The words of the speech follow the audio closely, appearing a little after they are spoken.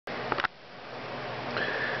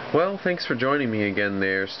Well, thanks for joining me again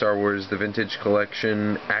there, Star Wars The Vintage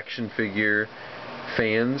Collection action figure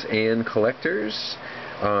fans and collectors.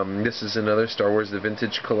 This is another Star Wars The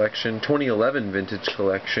Vintage Collection 2011 Vintage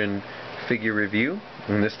Collection figure review,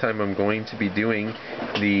 and this time I'm going to be doing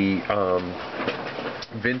the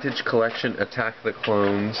Vintage Collection Attack of the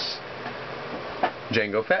Clones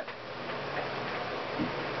Jango Fett.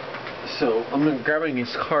 So I'm grabbing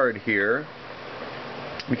his card here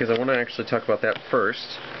because I want to actually talk about that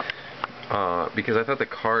first, because I thought the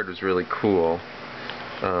card was really cool.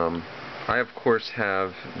 I of course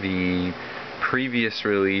have the previous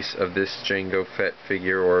release of this Jango Fett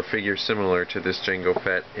figure, or a figure similar to this Jango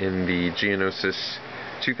Fett, in the Geonosis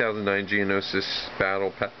 2009 Geonosis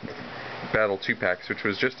Battle 2-packs, which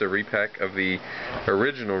was just a repack of the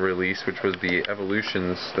original release, which was the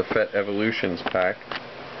Evolutions, the Fett Evolutions pack.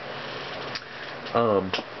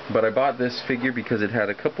 But I bought this figure because it had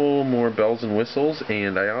a couple more bells and whistles,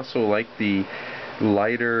 and I also like the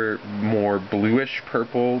lighter, more bluish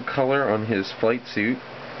purple color on his flight suit.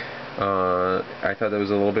 I thought that was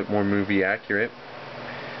a little bit more movie accurate.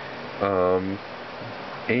 And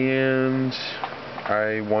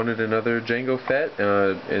I wanted another Jango Fett,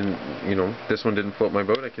 and you know, this one didn't float my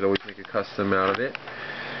boat. I could always make a custom out of it.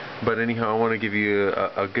 But anyhow, I want to give you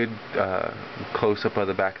a good close-up of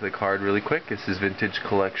the back of the card really quick. This is Vintage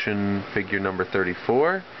Collection figure number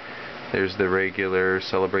 34. There's the regular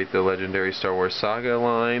Celebrate the Legendary Star Wars Saga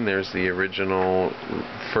line. There's the original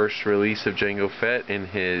first release of Jango Fett in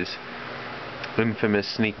his infamous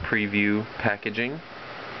sneak preview packaging.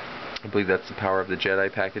 I believe that's the Power of the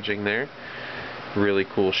Jedi packaging there. Really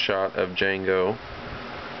cool shot of Jango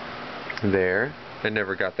there. I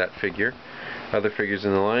never got that figure. Other figures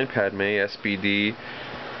in the line: Padme, SBD,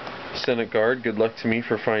 Senate Guard. Good luck to me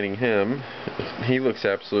for finding him. He looks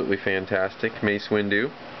absolutely fantastic. Mace Windu.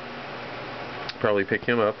 Probably pick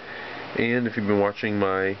him up. And if you've been watching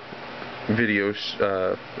my videos,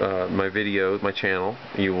 my channel,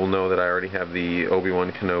 you will know that I already have the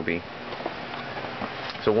Obi-Wan Kenobi.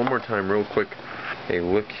 So one more time, real quick, a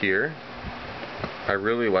look here. I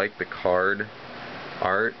really like the card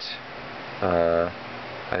art.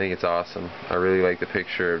 I think it's awesome. I really like the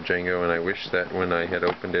picture of Jango, and I wish that when I had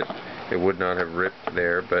opened it, it would not have ripped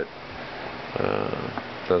there, but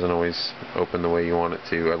it doesn't always open the way you want it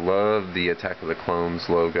to. I love the Attack of the Clones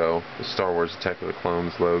logo, the Star Wars Attack of the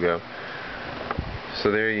Clones logo.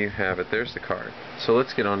 So there you have it. There's the card. So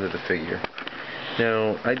let's get on to the figure.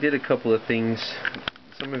 Now, I did a couple of things.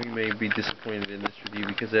 Some of you may be disappointed in this review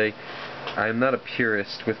because I'm not a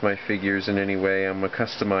purist with my figures in any way. I'm a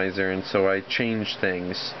customizer, and so I change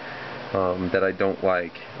things that I don't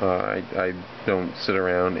like. I don't sit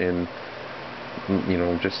around and, you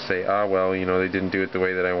know, just say, ah, well, you know, they didn't do it the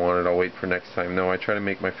way that I wanted, I'll wait for next time. No, I try to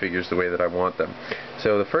make my figures the way that I want them.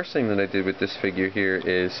 So the first thing that I did with this figure here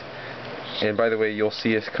is, and by the way, you'll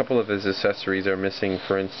see a couple of his accessories are missing.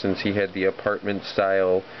 For instance, he had the apartment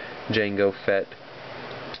style Jango Fett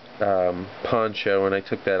poncho, and I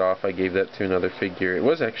took that off. I gave that to another figure. It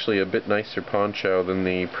was actually a bit nicer poncho than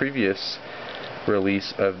the previous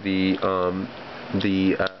release of the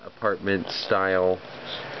apartment style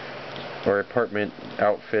or apartment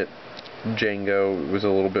outfit Jango. It was a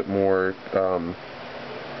little bit more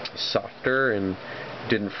softer and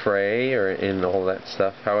didn't fray and all that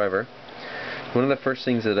stuff. However, one of the first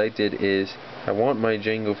things that I did is I want my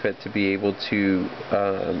Jango Fett to be able to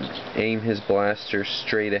aim his blaster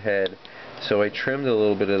straight ahead. So I trimmed a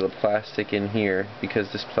little bit of the plastic in here,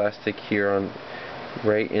 because this plastic here on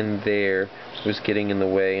right in there was getting in the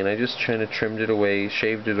way, and I just kind of trimmed it away,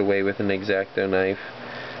 shaved it away with an X-Acto knife,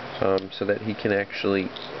 so that he can actually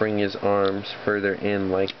bring his arms further in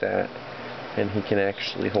like that, and he can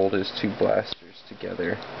actually hold his two blasters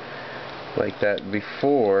together like that.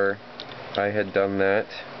 Before I had done that,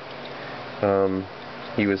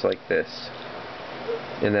 he was like this,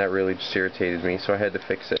 and that really just irritated me, so I had to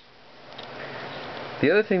fix it. The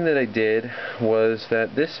other thing that I did was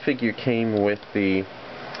that this figure came with the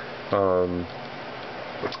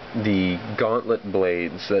gauntlet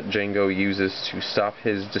blades that Jango uses to stop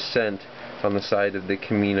his descent on the side of the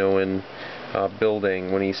Kaminoan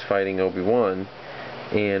building when he's fighting Obi-Wan.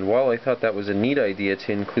 And while I thought that was a neat idea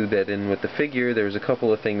to include that in with the figure, there was a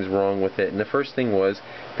couple of things wrong with it. And the first thing was,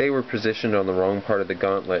 they were positioned on the wrong part of the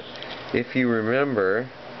gauntlet. If you remember,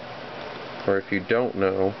 or if you don't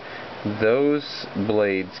know, those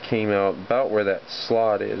blades came out about where that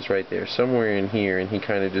slot is, right there, somewhere in here, and he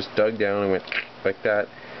kind of just dug down and went like that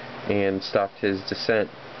and stopped his descent.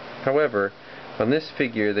 However, on this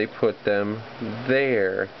figure they put them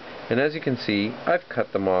there, and as you can see, I've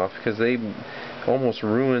cut them off because almost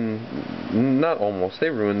ruined, not almost, they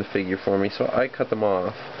ruined the figure for me, so I cut them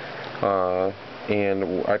off.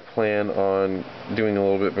 And I plan on doing a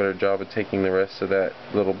little bit better job of taking the rest of that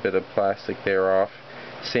little bit of plastic there off,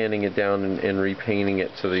 sanding it down and repainting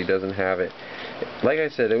it so that he doesn't have it. Like I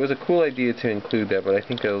said, it was a cool idea to include that, but I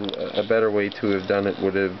think a better way to have done it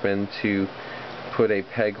would have been to put a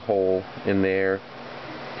peg hole in there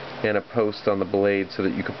and a post on the blade so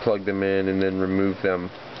that you could plug them in and then remove them.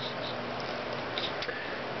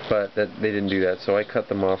 But they didn't do that, so I cut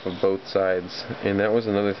them off of both sides, and that was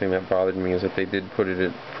another thing that bothered me, is that they did put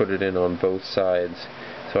it in on both sides.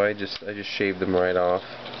 So I just shaved them right off.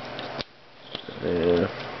 Yeah.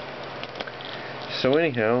 So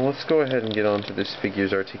anyhow, let's go ahead and get on to this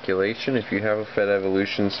figure's articulation. If you have a Fett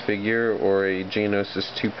Evolutions figure or a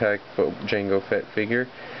Geonosis 2-pack Jango Fett figure,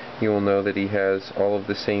 you will know that he has all of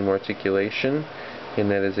the same articulation,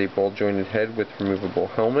 and that is a ball-jointed head with removable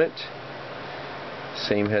helmet.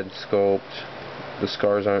 Same head sculpt, the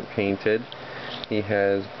scars aren't painted. He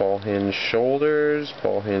has ball-hinged shoulders,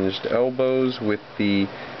 ball-hinged elbows with the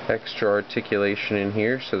extra articulation in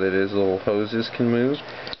here so that his little hoses can move.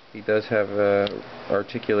 He does have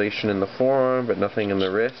articulation in the forearm, but nothing in the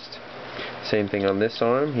wrist. Same thing on this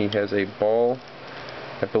arm. He has a ball,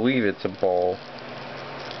 I believe it's a ball.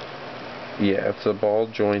 Yeah, it's a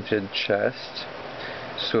ball-jointed chest,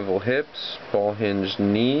 swivel hips, ball-hinged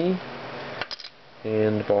knee,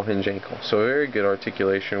 and ball hinge ankle. So very good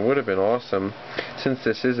articulation. Would have been awesome, since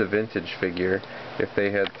this is a vintage figure, if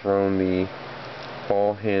they had thrown the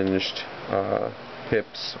ball hinged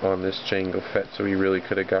hips on this Jango Fett, so he really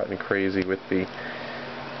could have gotten crazy with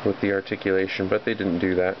the articulation, but they didn't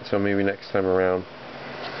do that, so maybe next time around.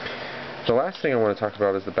 The last thing I want to talk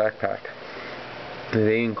about is the backpack.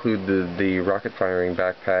 They include the rocket firing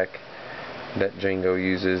backpack that Jango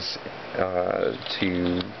uses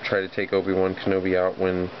to try to take Obi-Wan Kenobi out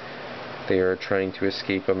when they are trying to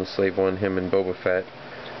escape on the Slave One, him and Boba Fett.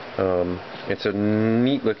 It's a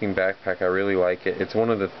neat looking backpack. I really like it. It's one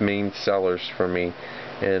of the main sellers for me,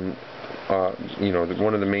 and you know,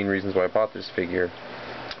 one of the main reasons why I bought this figure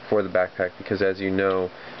for the backpack, because as you know,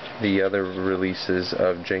 the other releases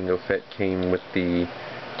of Jango Fett came with the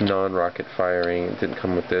non-rocket firing. It didn't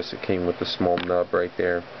come with this. It came with the small nub right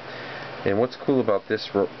there. And what's cool about this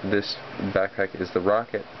backpack is the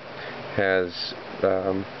rocket has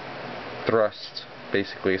thrust,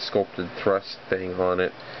 basically a sculpted thrust thing on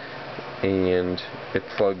it, and it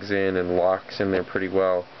plugs in and locks in there pretty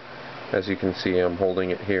well. As you can see, I'm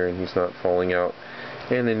holding it here and he's not falling out.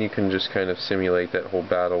 And then you can just kind of simulate that whole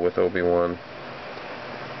battle with Obi-Wan.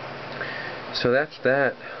 So that's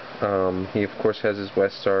that. He of course has his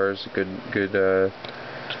West Stars, good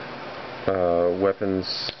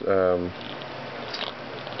weapons,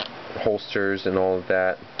 holsters and all of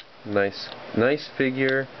that. Nice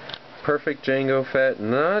figure. Perfect Jango Fett,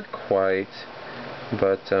 not quite,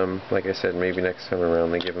 but like I said, maybe next time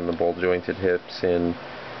around they give him the ball jointed hips and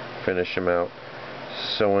finish him out.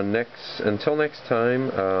 So until next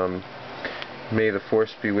time, may the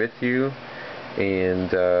Force be with you,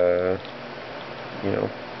 and you know,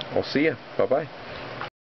 I'll see ya. Bye bye.